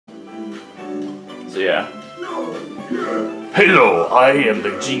So yeah. Hello, I am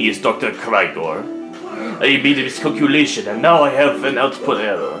the genius Dr. Crygor. I made a miscalculation and now I have an output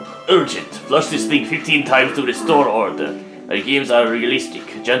error. Urgent. Flush this thing 15 times to restore order. Our games are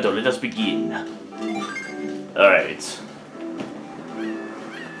realistic. Gentle, let us begin. Alright.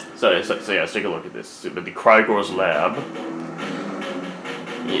 So yeah, let's take a look at this. The Crygor's lab.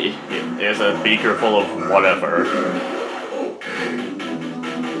 There's a beaker full of whatever.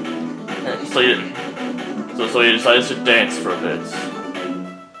 So he decides to dance for a bit.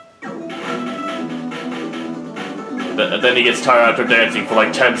 And then he gets tired after dancing for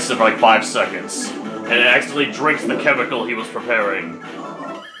like 5 seconds. And accidentally drinks the chemical he was preparing.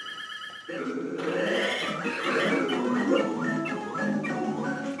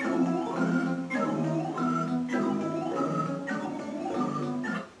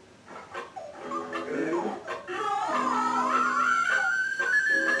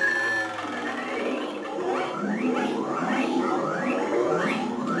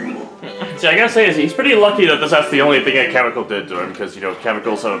 See, I gotta say, he's pretty lucky that that's the only thing a chemical did to him, because, you know,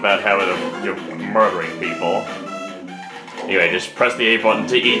 chemicals have a bad habit of, you know, murdering people. Anyway, just press the A button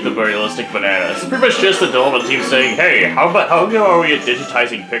to eat the realistic bananas. It's pretty much just the development team saying, hey, how good are we at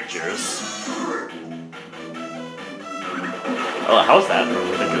digitizing pictures? Well, how's that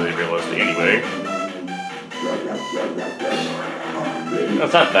particularly realistic, anyway?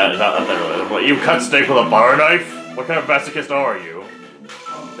 It's not that realistic. What, you cut steak with a butter knife? What kind of masochist are you?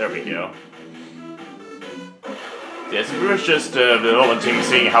 There we go. Yeah, it's pretty much just the development team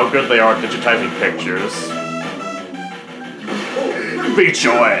seeing how good they are at digitizing pictures. Beat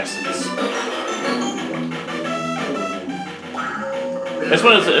your asses! This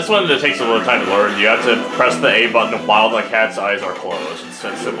one that takes a little time to learn. You have to press the A button while the cat's eyes are closed. It's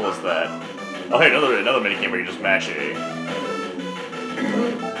as simple as that. Oh hey, another minigame where you just mash A.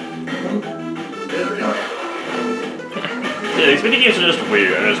 Yeah, these minigames are just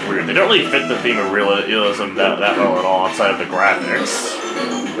weird. They don't really fit the theme of realism that well at all outside of the graphics,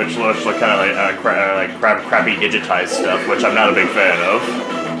 which looks like kind of like crappy digitized stuff, which I'm not a big fan of.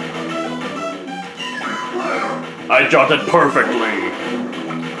 I dropped it perfectly.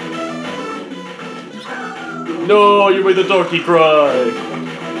 No, you made the donkey cry.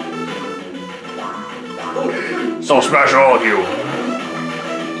 So smash all of you.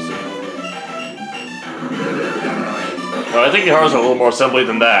 Well, I think the heroes are a little more assembly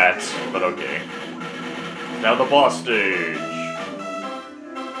than that, but okay. Now the boss stage.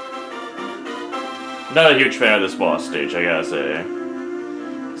 Not a huge fan of this boss stage, I gotta say.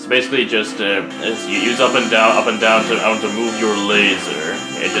 It's basically just you use up and down to move your laser.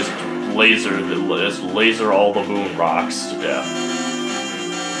 It just laser all the moon rocks to death.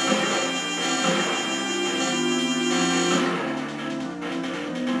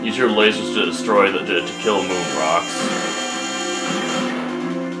 Use your lasers to destroy to kill moon rocks.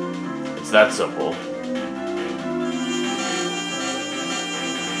 It's that simple.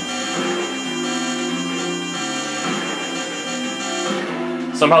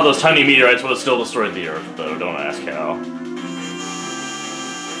 Somehow those tiny meteorites would have still destroyed the Earth, though. Don't ask how.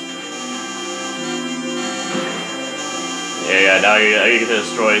 Yeah, now you get to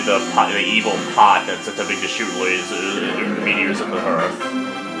destroy the evil pot that's attempting to shoot meteors at the Earth.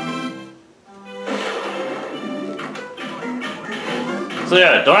 So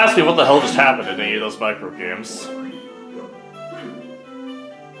yeah, don't ask me what the hell just happened in any of those micro games.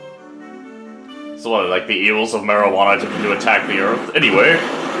 So what, like the evils of marijuana attempting to attack the Earth? Anyway,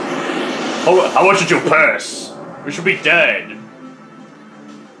 how much did you pass? We should be dead.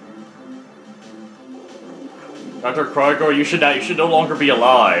 Dr. Crygor, you should no longer be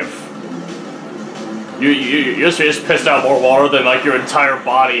alive. You just pissed out more water than like your entire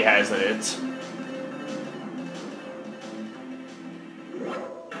body has in it.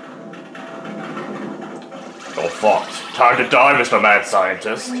 Oh fuck. Time to die, Mr. Mad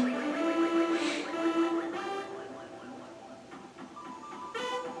Scientist.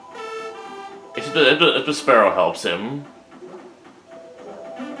 If the sparrow helps him.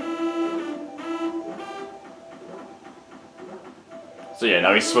 So yeah,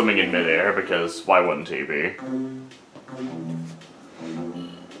 now he's swimming in midair, because why wouldn't he be?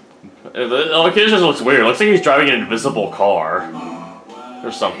 Like, it just looks weird. It looks like he's driving an invisible car.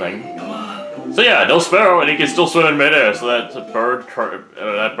 Or something. So yeah, no sparrow, and he can still swim in midair, so that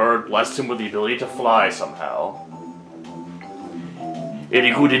bird blessed him with the ability to fly somehow.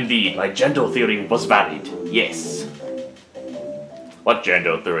 Very good indeed. My gender theory was valid. Yes. What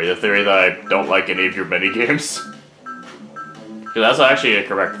gender theory? The theory that I don't like any of your minigames? Because that's actually a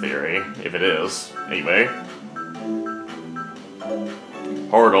correct theory, if it is. Anyway.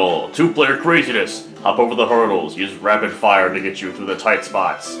 Hurdle. 2-player craziness. Hop over the hurdles. Use rapid fire to get you through the tight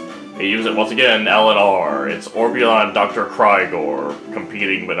spots. You use it once again, L and R. It's Orbeon and Dr. Crygor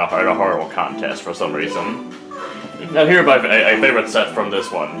competing in a hurdle contest for some reason. Now here my favorite set from this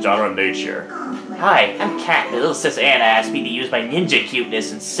one, Genre Nature. Hi, I'm Kat. My little sis Anna asked me to use my ninja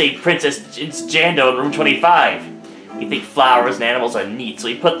cuteness and save Princess Jando in room 25. We think flowers and animals are neat, so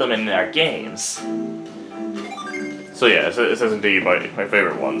we put them in our games. So yeah, this is indeed my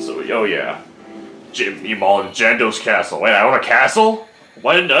favorite one, so oh yeah. You Mall in Jando's castle. Wait, I own a castle?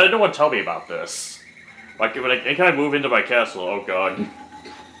 Why didn't no one tell me about this? Like, can I move into my castle? Oh god.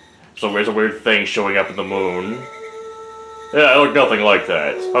 So there's a weird thing showing up in the moon. Yeah, I look nothing like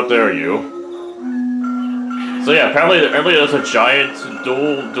that. How dare you? So yeah, apparently there's a giant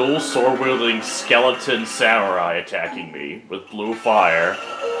dual sword-wielding skeleton samurai attacking me with blue fire.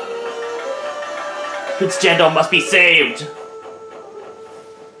 Prince Jando must be saved!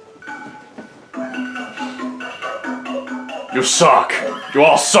 You suck! You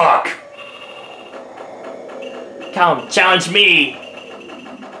all suck! Come, challenge me!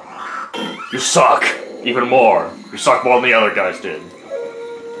 You suck! Even more. You suck more than the other guys did.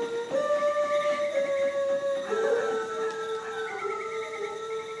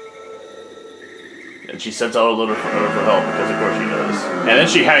 And she sends out a letter for help, because of course she does. And then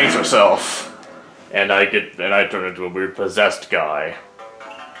she hangs herself. And I turn into a weird possessed guy.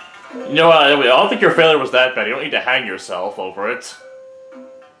 You know what, I don't think your failure was that bad. You don't need to hang yourself over it.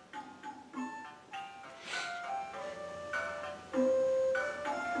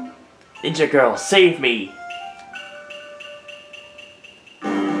 Ninja girl, save me!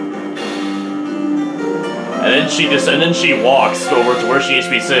 And then she walks over to where she needs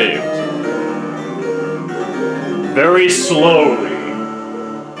to be saved. Very slowly.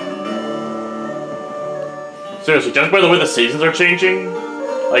 Seriously, just by the way the seasons are changing,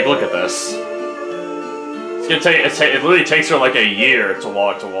 like look at this. It's gonna take it literally takes her like a year to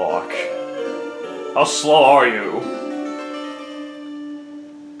walk. How slow are you?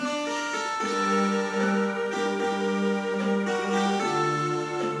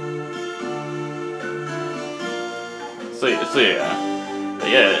 So yeah,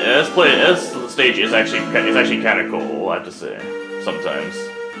 this stage is actually kind of cool, I have to say. Sometimes.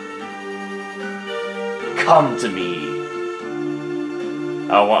 Come to me.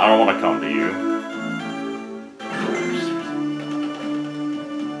 I don't want to come to you.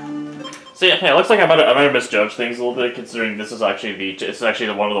 So yeah, it looks like I might have misjudged things a little bit, considering this is actually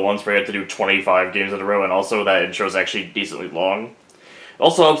one of the ones where you have to do 25 games in a row, and also that intro is actually decently long.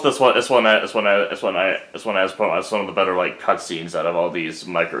 Also helps this one has some of the better like cutscenes out of all these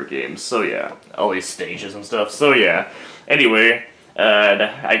micro games. So yeah, all these stages and stuff. So yeah. Anyway,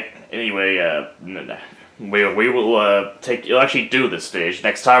 we will you'll actually do this stage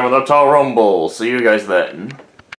next time with Uptal Rumble. See you guys then.